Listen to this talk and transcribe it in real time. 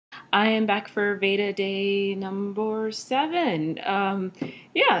I am back for VEDA day number 7.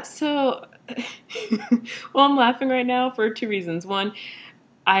 Yeah, so, well, I'm laughing right now for two reasons. One,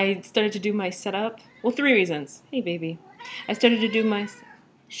 I started to do my setup. Well, three reasons. Hey, baby. I started to do my.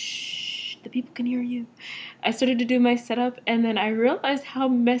 Shh, the people can hear you. I started to do my setup, and then I realized how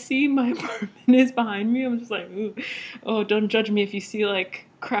messy my apartment is behind me. I'm just like, ooh, oh, don't judge me if you see like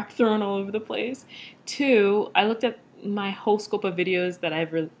crap thrown all over the place. Two, I looked at my whole scope of videos that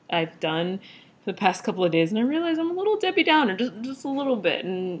I've done for the past couple of days, and I realized I'm a little Debbie Downer, just a little bit,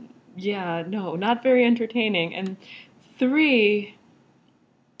 and yeah, no, not very entertaining. And three,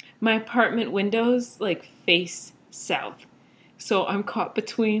 my apartment windows like face south. So I'm caught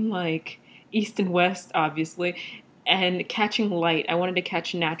between like east and west, obviously, and catching light. I wanted to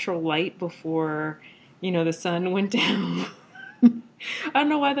catch natural light before, the sun went down. I don't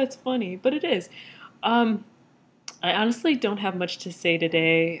know why that's funny, but it is. Um, I honestly don't have much to say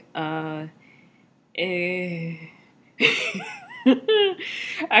today. Eh.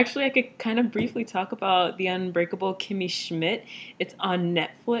 Actually, I could kind of briefly talk about the Unbreakable Kimmy Schmit. It's on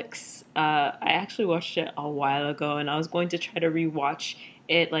Netflix. I actually watched it a while ago, and I was going to try to rewatch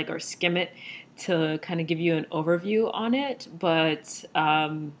it, like, or skim it to kind of give you an overview on it, but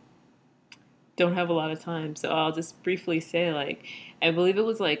don't have a lot of time, so I'll just briefly say, like, I believe it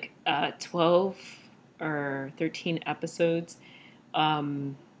was like 12 or 13 episodes.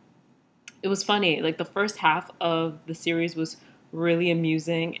 Um, it was funny. Like the first half of the series was really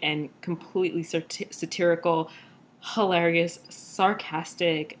amusing and completely satirical, hilarious,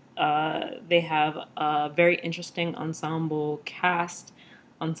 sarcastic. They have a very interesting ensemble cast.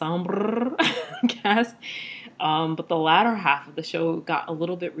 But the latter half of the show got a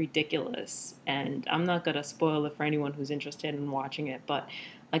little bit ridiculous, and I'm not gonna spoil it for anyone who's interested in watching it. But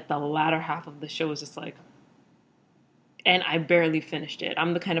like the latter half of the show was just like, and I barely finished it.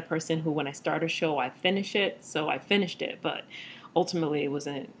 I'm the kind of person who, when I start a show, I finish it. So I finished it, but ultimately it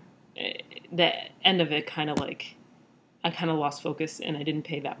wasn't. The end of it kind of like I kind of lost focus and I didn't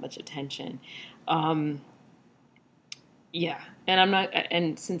pay that much attention. Um, yeah, and I'm not,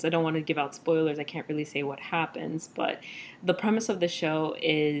 and since I don't want to give out spoilers, I can't really say what happens. But the premise of the show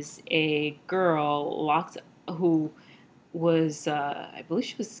is a girl locked who was, I believe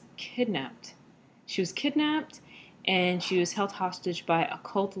she was kidnapped. She was kidnapped, and she was held hostage by a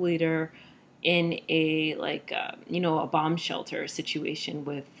cult leader in a like a bomb shelter situation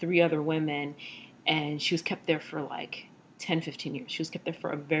with three other women, and she was kept there for like 10, 15 years. She was kept there for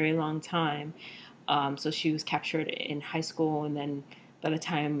a very long time. So she was captured in high school, and then by the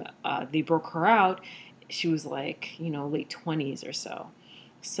time they broke her out, she was like, late 20s or so.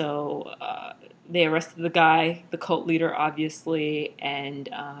 So they arrested the guy, the cult leader, obviously, and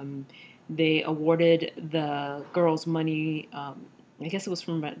they awarded the girls money. I guess it was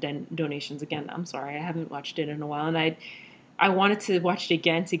from donations. Again, I'm sorry, I haven't watched it in a while, and I wanted to watch it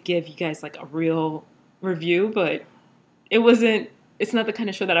again to give you guys like a real review, but it wasn't. It's not the kind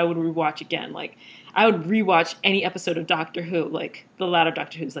of show that I would rewatch again. Like, I would rewatch any episode of Doctor Who, like the latter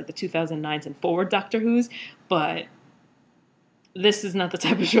Doctor Who's, like the 2009s and forward Doctor Who's, but this is not the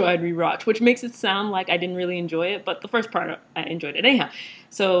type of show I'd rewatch, which makes it sound like I didn't really enjoy it, but the first part I enjoyed it. Anyhow,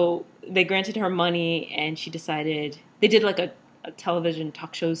 so they granted her money, and she decided, they did like a television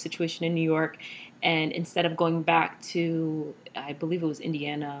talk show situation in New York, and instead of going back to, I believe it was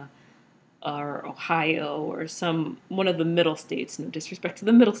Indiana, or Ohio or one of the middle states, no disrespect to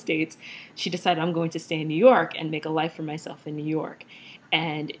the middle states, she decided, I'm going to stay in New York and make a life for myself in New York.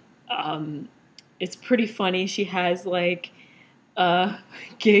 And it's pretty funny. She has like a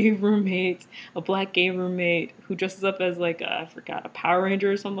gay roommate, a black gay roommate who dresses up as like I forgot, a Power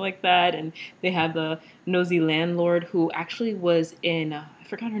Ranger or something like that. And they have the nosy landlord who actually was in I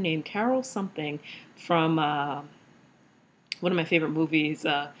forgot her name, Carol something, from one of my favorite movies,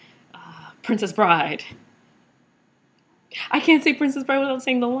 Princess Bride. I can't say Princess Bride without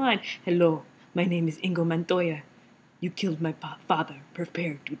saying the line. Hello, my name is Ingo Montoya. You killed my father.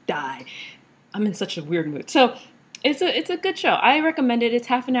 Prepare to die. I'm in such a weird mood. So it's a good show. I recommend it. It's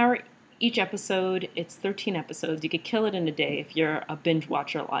half an hour each episode. It's 13 episodes. You could kill it in a day if you're a binge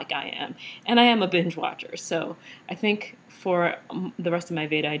watcher like I am. And I am a binge watcher. So I think for the rest of my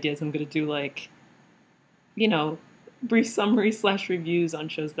VEDA ideas, I'm going to do like, brief summary / reviews on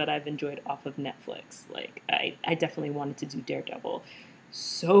shows that I've enjoyed off of Netflix. Like, I definitely wanted to do Daredevil.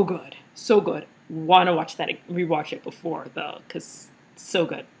 So good. So good. Want to watch that, rewatch it before, though, because it's so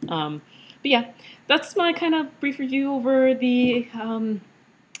good. But yeah, that's my kind of brief review over the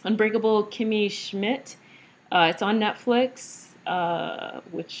Unbreakable Kimmy Schmit. It's on Netflix.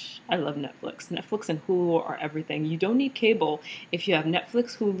 which I love Netflix. Netflix and Hulu are everything. You don't need cable if you have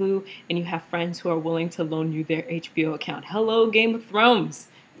Netflix, Hulu, and you have friends who are willing to loan you their HBO account. Hello, Game of Thrones.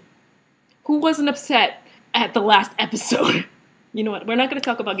 Who wasn't upset at the last episode? You know what? We're not going to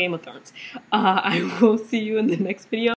talk about Game of Thrones. I will see you in the next video.